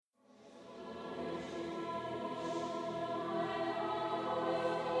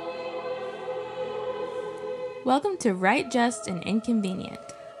Welcome to Right, Just, and Inconvenient,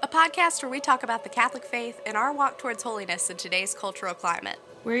 a podcast where we talk about the Catholic faith and our walk towards holiness in today's cultural climate.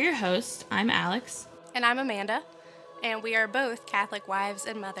 We're your hosts. I'm Alex. And I'm Amanda. And we are both Catholic wives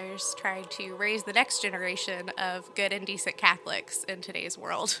and mothers trying to raise the next generation of good and decent Catholics in today's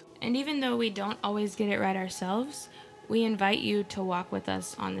world. And even though we don't always get it right ourselves, we invite you to walk with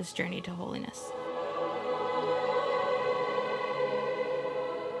us on this journey to holiness.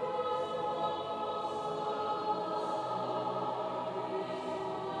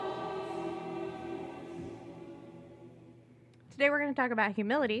 Today we're going to talk about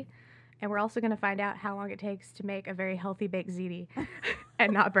humility, and we're also going to find out how long it takes to make a very healthy baked ziti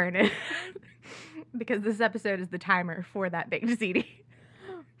and not burn it. Because this episode is the timer for that baked ziti.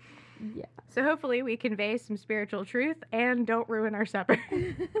 Yeah. So hopefully we convey some spiritual truth and don't ruin our supper.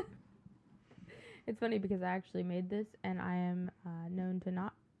 It's funny because I actually made this and I am known to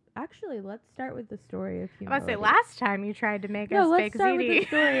not. Actually, let's start with the story of I humility. was about to say, last time you tried to make No, us let's baked start with the ziti.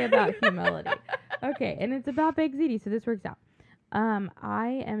 story about humility. Okay, and it's about baked ziti, so this works out.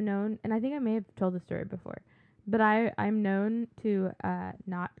 I am known, and I think I may have told the story before, but I'm known to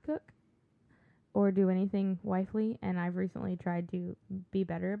not cook or do anything wifely, and I've recently tried to be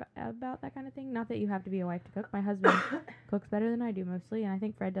better about that kind of thing. Not that you have to be a wife to cook. My husband cooks better than I do mostly, and I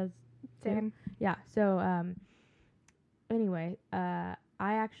think Fred does too. Same. Yeah, so anyway, I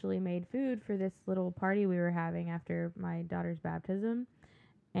actually made food for this little party we were having after my daughter's baptism,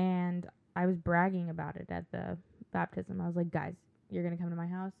 and I was bragging about it at the baptism. I was like, guys, you're gonna come to my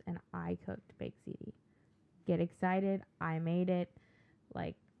house and I cooked baked ziti. Get excited. I made it.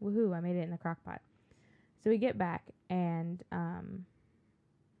 Like, woohoo, I made it in the crock pot. So we get back and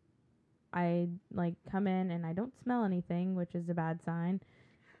I like come in and I don't smell anything, which is a bad sign.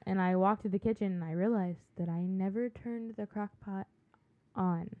 And I walk to the kitchen and I realized that I never turned the crock pot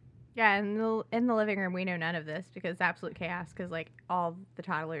on. Yeah, in the living room, we know none of this because it's absolute chaos because, like, all the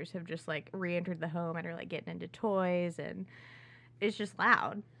toddlers have just, like, re-entered the home and are, like, getting into toys, and it's just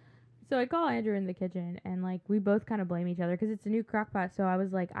loud. So I call Andrew in the kitchen, and, like, we both kind of blame each other because it's a new crock pot. So I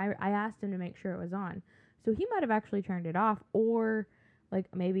was like, I asked him to make sure it was on. So he might have actually turned it off, or, like,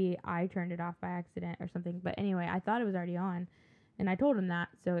 maybe I turned it off by accident or something. But anyway, I thought it was already on. And I told him that,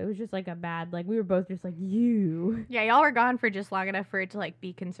 so it was just like a bad, like, we were both just like, you. Yeah, y'all were gone for just long enough for it to, like,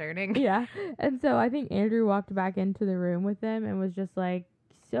 be concerning. Yeah. And so I think Andrew walked back into the room with them and was just like,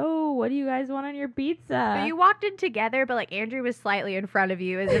 so what do you guys want on your pizza? But you walked in together, but, like, Andrew was slightly in front of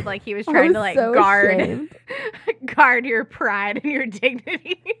you as if, like, he was I trying was to, like, so guard ashamed. guard your pride and your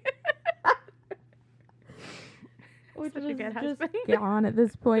dignity. Which Such a was good just husband. gone at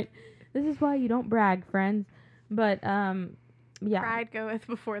this point. This is why you don't brag, friends. But, yeah. Pride goeth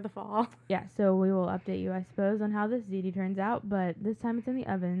before the fall. Yeah, so we will update you, I suppose, on how this ziti turns out, but this time it's in the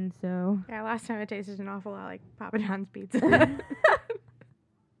oven, so. Yeah, last time it tasted an awful lot like Papa John's pizza.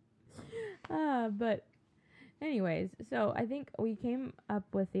 But anyways, so I think we came up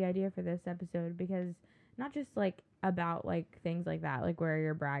with the idea for this episode because not just, like, about, like, things like that, like where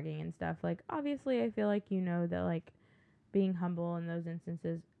you're bragging and stuff. Like, obviously, I feel like you know that, like, being humble in those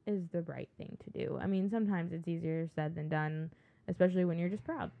instances is the right thing to do. I mean, sometimes it's easier said than done, especially when you're just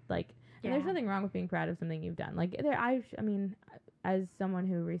proud. Like, and there's Yeah. nothing wrong with being proud of something you've done. Like, I mean, as someone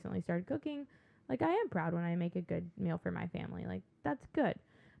who recently started cooking, like, I am proud when I make a good meal for my family. Like, that's good.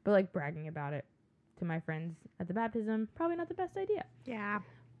 But, like, bragging about it to my friends at the baptism, probably not the best idea. Yeah.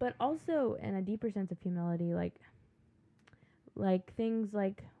 But also in a deeper sense of humility, like things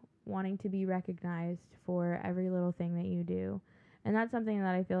like wanting to be recognized for every little thing that you do. And that's something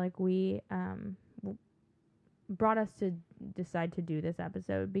that I feel like we brought us to decide to do this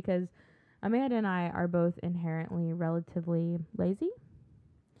episode because Amanda and I are both inherently relatively lazy.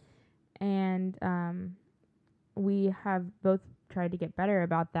 And we have both tried to get better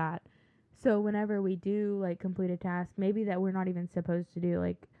about that. So whenever we do, like, complete a task, maybe that we're not even supposed to do,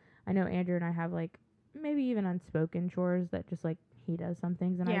 like, I know Andrew and I have, like, maybe even unspoken chores that just, like, he does some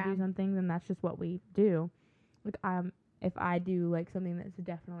things and I Yeah. do some things, and that's just what we do. Like, if I do, like, something that's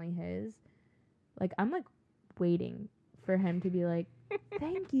definitely his, like, I'm, like, waiting for him to be like,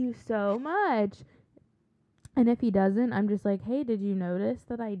 thank you so much. And if he doesn't, I'm just like, hey, did you notice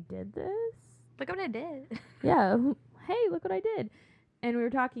that I did this? Look what I did. Yeah, hey, look what I did. And we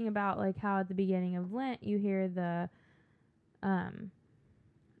were talking about, like, how at the beginning of Lent you hear the,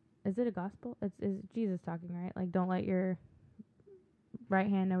 is it a gospel? Is Jesus talking, right? Like, don't let your right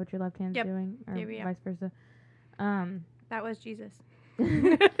hand know what your left hand's Yep. doing, or Yep. vice versa. That was Jesus.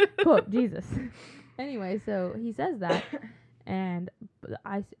 Quote, Jesus. Anyway, so he says that, and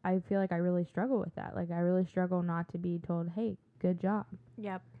I feel like I really struggle with that. Like, I really struggle not to be told, hey, good job.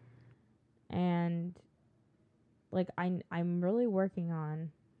 Yep. And like I'm really working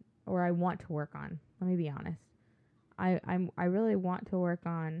on, or I want to work on. Let me be honest. I really want to work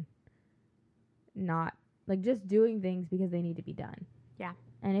on not like just doing things because they need to be done. Yeah.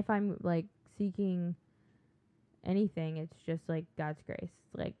 And if I'm like seeking anything, it's just like God's grace.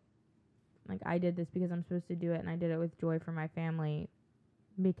 Like I did this because I'm supposed to do it, and I did it with joy for my family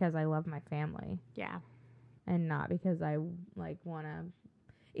because I love my family. Yeah. And not because I like want to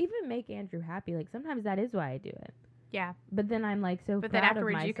even make Andrew happy. Like sometimes that is why I do it. Yeah. But then I'm like so But proud then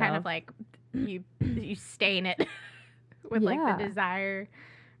afterwards of myself. you kind of like you stain it with like Yeah. the desire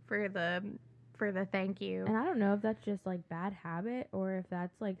for the thank you. And I don't know if that's just like bad habit or if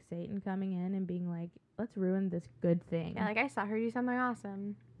that's like Satan coming in and being like, let's ruin this good thing. Yeah, like I saw her do something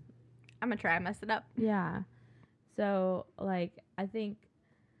awesome. I'm gonna try and mess it up. Yeah. So like I think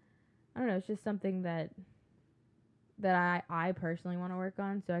I don't know, it's just something that I personally want to work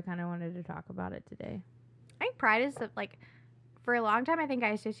on, so I kind of wanted to talk about it today. I think pride is like, for a long time I think I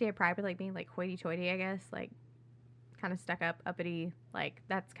associated pride with like being like hoity-toity, I guess, like kind of stuck up, uppity, like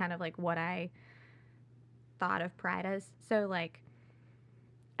that's kind of like what I thought of pride as. So like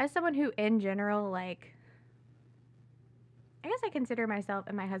as someone who in general, like, I guess I consider myself,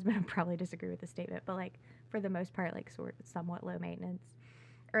 and my husband would probably disagree with this statement, but like for the most part like sort of somewhat low maintenance,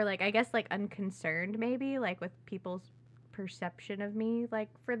 or like I guess like unconcerned maybe, like with people's perception of me, like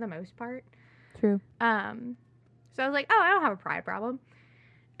for the most part. True. So I was like, oh, I don't have a pride problem.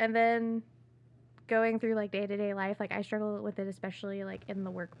 And then going through like day-to-day life, like I struggle with it, especially like in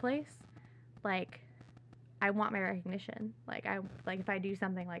the workplace. Like I want my recognition. Like if I do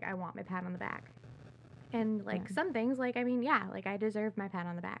something, like I want my pat on the back. And like some things, like I mean, yeah, like I deserve my pat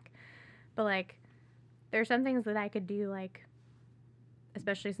on the back. But like there's some things that I could do, like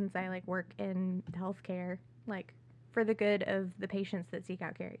especially since I like work in healthcare, like for the good of the patients that seek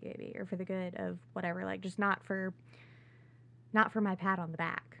out care, maybe, or for the good of whatever, like just not for my pat on the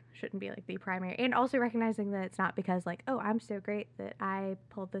back. Shouldn't be like the primary. And also recognizing that it's not because like, oh, I'm so great that I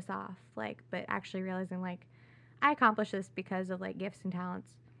pulled this off, like, but actually realizing like I accomplished this because of like gifts and talents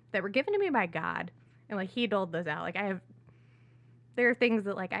that were given to me by God, and like He doled those out. Like there are things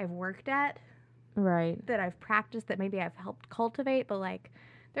that like I've worked at, Right. that I've practiced, that maybe I've helped cultivate, but like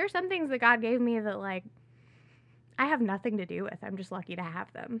there are some things that God gave me that like I have nothing to do with. I'm just lucky to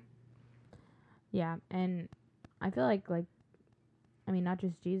have them. Yeah, and I feel like I mean not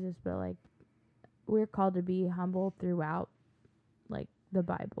just Jesus, but like we're called to be humble throughout like the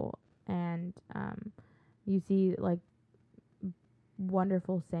Bible, and you see like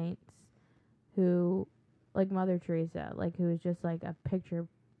wonderful saints who like Mother Teresa, like who is just like a picture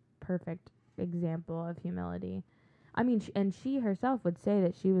perfect example of humility. I mean, she herself would say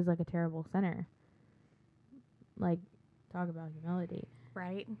that she was like a terrible sinner. Like, talk about humility,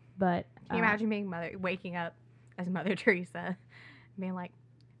 Right? but Can you imagine waking up as Mother Teresa, being like,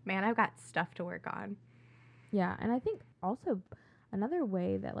 man, I've got stuff to work on. Yeah, and I think also another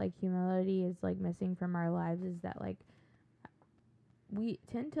way that like humility is like missing from our lives is that like we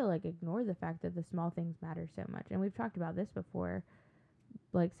tend to like ignore the fact that the small things matter so much. And we've talked about this before,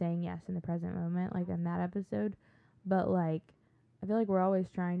 like saying yes in the present moment, like in that episode. But like I feel like we're always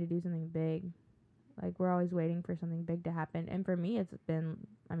trying to do something big. Like we're always waiting for something big to happen. And for me it's been,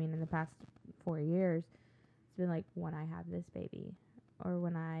 I mean, in the past 4 years, it's been like when I have this baby or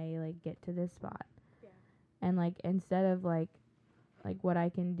when I like get to this spot. Yeah. And like instead of like what I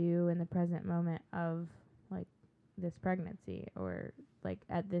can do in the present moment of like this pregnancy or like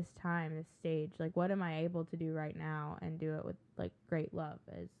at this time, this stage, like what am I able to do right now and do it with like great love,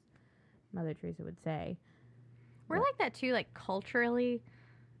 as Mother Teresa would say. We're like that too, like culturally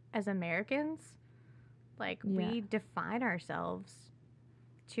as Americans. Like we define ourselves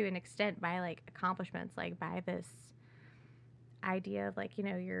to an extent by like accomplishments, like by this idea of like, you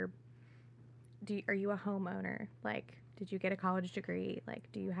know, are you a homeowner? Like, did you get a college degree? Like,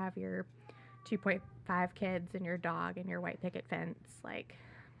 do you have your 2.5 kids and your dog and your white picket fence? Like,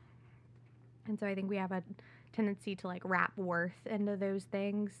 and so I think we have a tendency to like wrap worth into those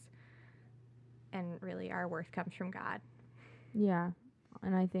things, and really our worth comes from God. Yeah.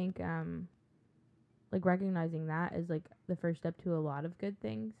 And I think like recognizing that is like the first step to a lot of good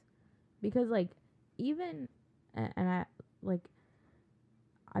things, because like even and I like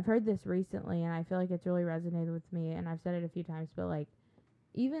I've heard this recently and I feel like it's really resonated with me, and I've said it a few times, but like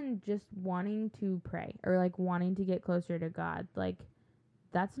even just wanting to pray or like wanting to get closer to God, like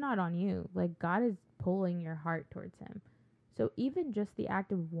that's not on you. Like God is pulling your heart towards Him. So even just the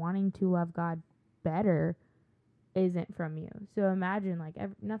act of wanting to love God better isn't from you. So imagine like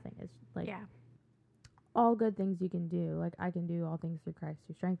nothing is like all good things you can do. Like I can do all things through Christ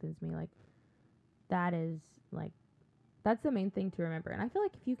who strengthens me. Like that is like that's the main thing to remember. And I feel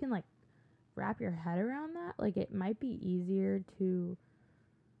like if you can like wrap your head around that, like it might be easier to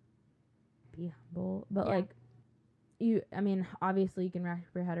be humble. But Yeah. like I mean, obviously you can wrap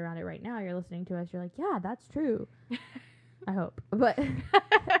your head around it right now. You're listening to us, you're like, yeah, that's true. I hope. But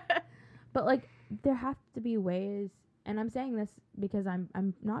but like there have to be ways, and I'm saying this because I'm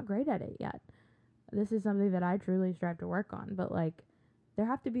not great at it yet. This is something that I truly strive to work on, but like there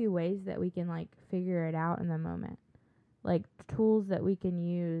have to be ways that we can like figure it out in the moment. Like tools that we can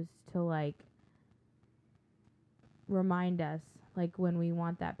use to like remind us like when we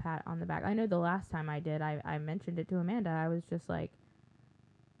want that pat on the back. I know the last time I did, I mentioned it to Amanda. I was just like,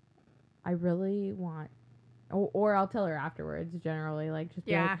 I really want, or I'll tell her afterwards generally, like just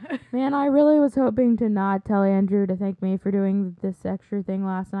be Yeah. like, man, I really was hoping to not tell Andrew to thank me for doing this extra thing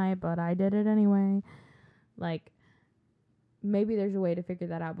last night, but I did it anyway. Like, maybe there's a way to figure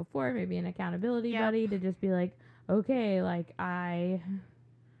that out before, maybe an accountability Yep. buddy to just be like, okay, like I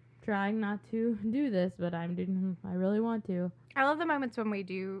trying not to do this, but I really want to. I love the moments when we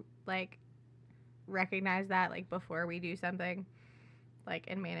do like recognize that like before we do something, like,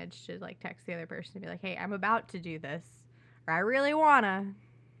 and manage to like text the other person and be like, hey, I'm about to do this, or I really wanna,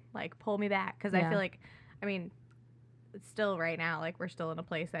 like, pull me back, because I Yeah. feel like, I mean, it's still right now, like we're still in a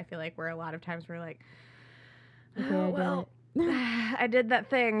place I feel like where a lot of times we're like, Okay, oh, I did well, it. I did that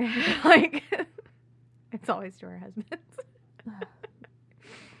thing. Like, it's always to our husbands.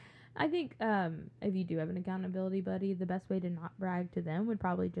 I think if you do have an accountability buddy, the best way to not brag to them would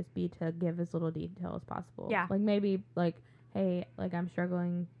probably just be to give as little detail as possible. Yeah. Like maybe like, hey, like I'm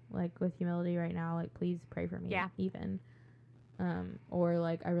struggling like with humility right now. Like please pray for me. Yeah. Even. Or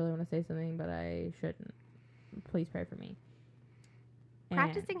like I really want to say something but I shouldn't. Please pray for me. And-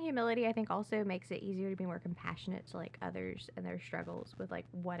 Practicing humility, I think, also makes it easier to be more compassionate to like others and their struggles with like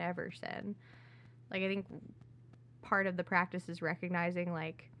whatever sin. Like, I think part of the practice is recognizing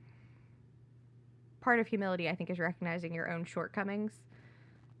like part of humility, I think, is recognizing your own shortcomings.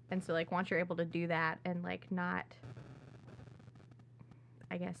 And so like once you're able to do that and like not,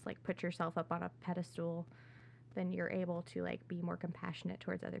 I guess, like put yourself up on a pedestal, then you're able to like be more compassionate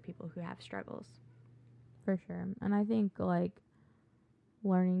towards other people who have struggles. For sure. And I think like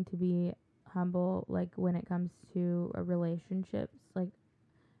learning to be humble, like when it comes to relationships, like,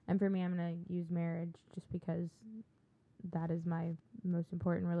 and for me, I'm going to use marriage just because that is my most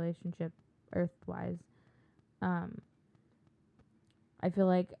important relationship earth-wise. I feel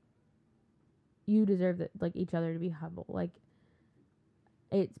like you deserve that, like each other to be humble. Like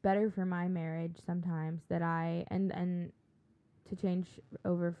it's better for my marriage sometimes that I, and to change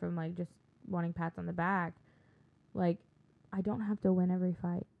over from like just wanting pats on the back, like I don't have to win every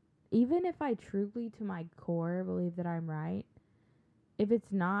fight. Even if I truly to my core believe that I'm right, if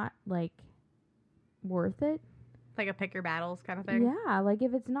it's not like worth it, Like a pick your battles kind of thing. yeah, like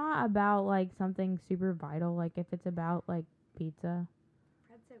if it's not about like something super vital, like if it's about like pizza,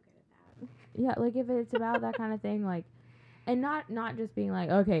 Fred's so good at that. yeah, like if it's about that kind of thing, like, and not just being like,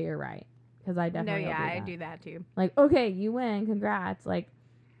 okay, you're right, because I definitely No, yeah, I that. do that too. Like, okay, you win, congrats, like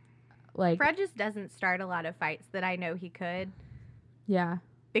Fred just doesn't start a lot of fights that I know he could, yeah,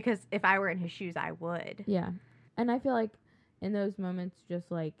 because if I were in his shoes, I would. yeah, and I feel like in those moments,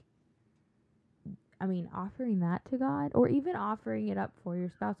 just like, I mean, offering that to God, or even offering it up for your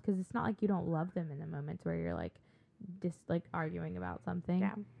spouse, because it's not like you don't love them in the moments where you're like just like arguing about something.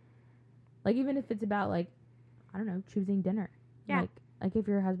 Yeah. Like even if it's about like, I don't know, choosing dinner. Yeah. Like if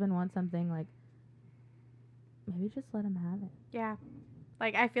your husband wants something, like maybe just let him have it. Yeah.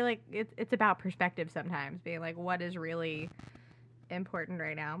 Like, I feel like it's about perspective sometimes, being like, what is really important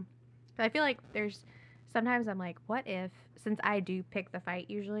right now? But I feel like sometimes I'm like, what if, since I do pick the fight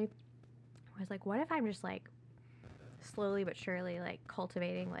usually, I was like, what if I'm just like slowly but surely like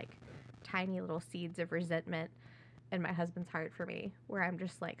cultivating like tiny little seeds of resentment in my husband's heart for me, where I'm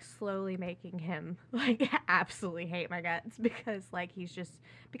just like slowly making him like absolutely hate my guts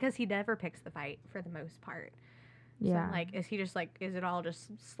because he never picks the fight for the most part. Yeah. So I'm like, is it all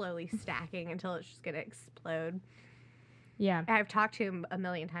just slowly stacking until it's just gonna explode? Yeah. And I've talked to him a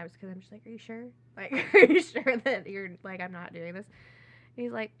million times because I'm just like, are you sure? Like, are you sure that you're like, I'm not doing this? And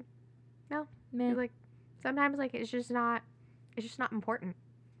he's like, no. Man. He's like, sometimes like it's just not important.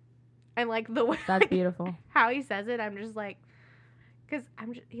 And like the way That's beautiful. how he says it, I'm just like, because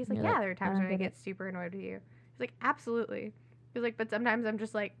he's like, You're yeah, like, there are I times don't when I get get super annoyed with you. He's like, absolutely. He's like, but sometimes I'm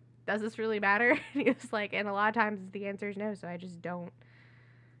just like, does this really matter? And he was like, and a lot of times the answer is no, so I just don't.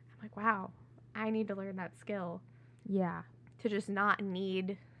 I'm like, wow, I need to learn that skill Yeah. to just not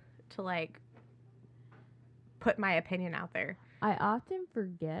need to like put my opinion out there. I often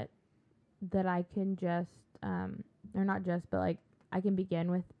forget that I can just or not just, but like I can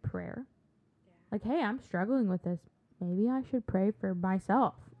begin with prayer. Like, hey, I'm struggling with this. Maybe I should pray for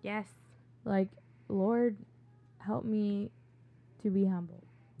myself. Yes. Like, Lord, help me to be humble.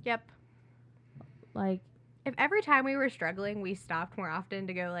 Yep. Like, If every time we were struggling, we stopped more often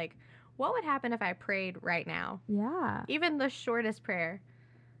to go like, what would happen if I prayed right now? yeah. Even the shortest prayer.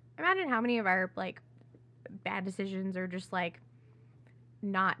 Imagine how many of our like bad decisions are just like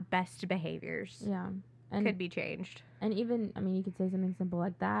not best behaviors Yeah. And could be changed. and even, I mean, you could say something simple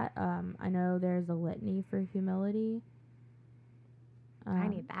like that. I know there's a litany for humility. I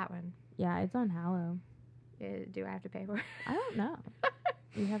need that one. Yeah, it's on Hallow. Do I have to pay for it? I don't know.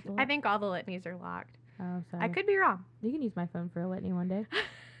 You have to I think all the litanies are locked. Oh, sorry. I could be wrong. You can use my phone for a litany one day.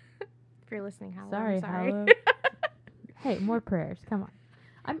 If you're listening, Hallow, Sorry, I'm sorry. Hallow. Hey, more prayers. Come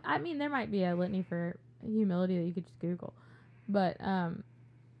on. I mean, there might be a litany for humility that you could just Google. But,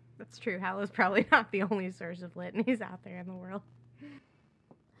 That's true. Hallow's probably not the only source of litanies out there in the world.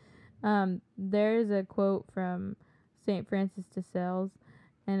 there's a quote from St. Francis de Sales,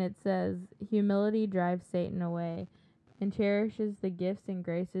 and it says, "Humility drives Satan away and cherishes the gifts and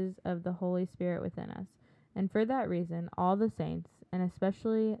graces of the Holy Spirit within us. And for that reason, all the saints, and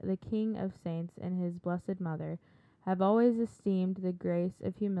especially the King of Saints and his Blessed Mother, have always esteemed the grace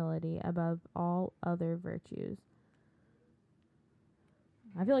of humility above all other virtues."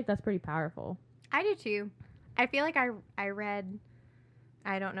 I feel like that's pretty powerful. I do too. I feel like I read,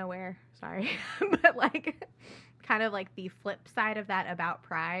 I don't know where, sorry, but like kind of like the flip side of that about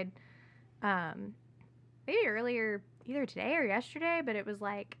pride. Maybe earlier, either today or yesterday, but it was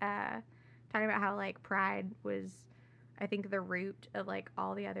like talking about how like pride was, I think, the root of like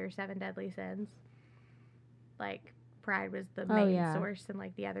all the other 7 deadly sins. Like pride was the main source, and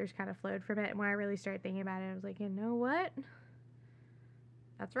like the others kind of flowed from it. And when I really started thinking about it, I was like, you know what?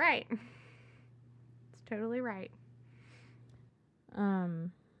 That's right. It's totally right. Saint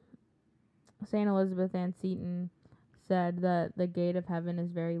Elizabeth Ann Seton said that the gate of heaven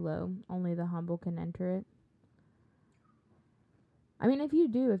is very low. Only the humble can enter it. I mean, if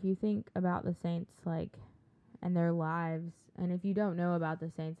you think about the saints, like, and their lives, and if you don't know about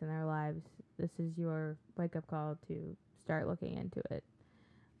the saints and their lives, this is your wake-up call to start looking into it.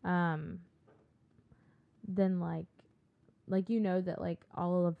 Then, like, you know that, like,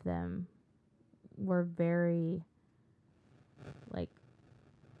 all of them were very, like,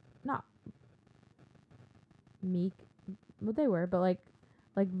 not meek, well, they were, but, like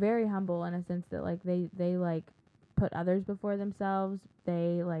very humble in a sense that, like, they like, put others before themselves.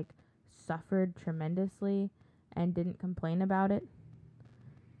 They, like, suffered tremendously and didn't complain about it.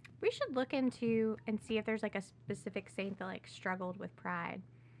 We should look into and see if there's like a specific saint that like struggled with pride.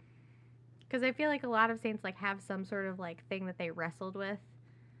 Because I feel like a lot of saints like have some sort of like thing that they wrestled with,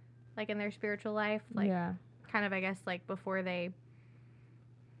 like in their spiritual life, like Yeah. kind of, I guess, like before they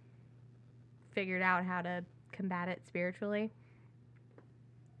figured out how to combat it spiritually.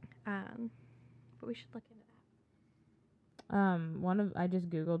 But we should look into that. I just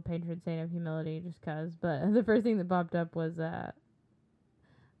Googled patron saint of humility just 'cause, but the first thing that popped up was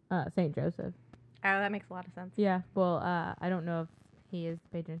Saint Joseph. Oh, that makes a lot of sense. Yeah, well, I don't know if he is the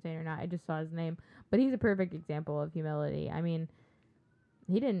patron saint or not. I just saw his name, but he's a perfect example of humility. I mean,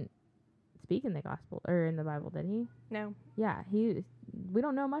 he didn't speak in the gospel or in the Bible, did he? No. Yeah, we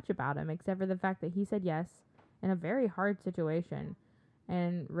don't know much about him except for the fact that he said yes in a very hard situation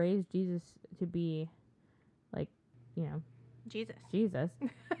and raised Jesus to be, like, you know, Jesus.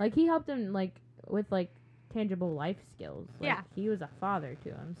 Like, he helped him, like, with, like, tangible life skills. Like, Yeah. he was a father to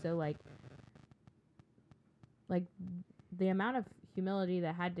him. So, like, the amount of humility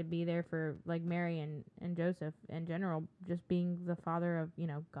that had to be there for, like, Mary and Joseph in general, just being the father of, you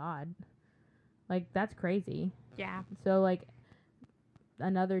know, God. Like, that's crazy. Yeah. So, like,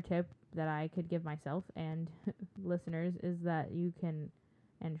 another tip that I could give myself and listeners is that you can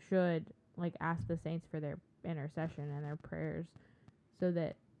and should, like, ask the saints for their intercession and their prayers so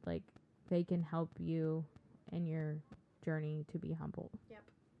that, like, they can help you in your journey to be humble. Yep.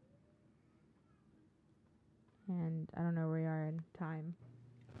 And I don't know where we are in time.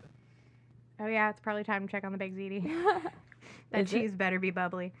 Oh, yeah, it's probably time to check on the Big Ziti. That Is cheese better be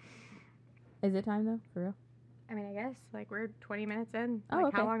bubbly. Is it time, though? For real? I mean, I guess, like, we're 20 minutes in. Oh, Like,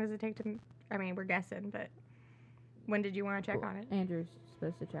 okay. how long does it take to... I mean, we're guessing, but when did you want to check on it? Andrew's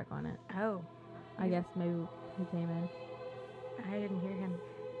supposed to check on it. Oh. I guess maybe he came in. I didn't hear him.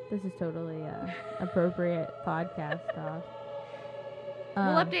 This is totally appropriate podcast talk.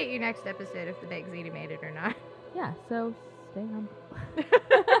 We'll update you next episode if the Big Ziti made it or not. Yeah, so stay humble.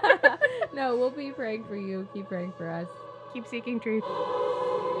 No, we'll be praying for you. Keep praying for us. Keep seeking truth.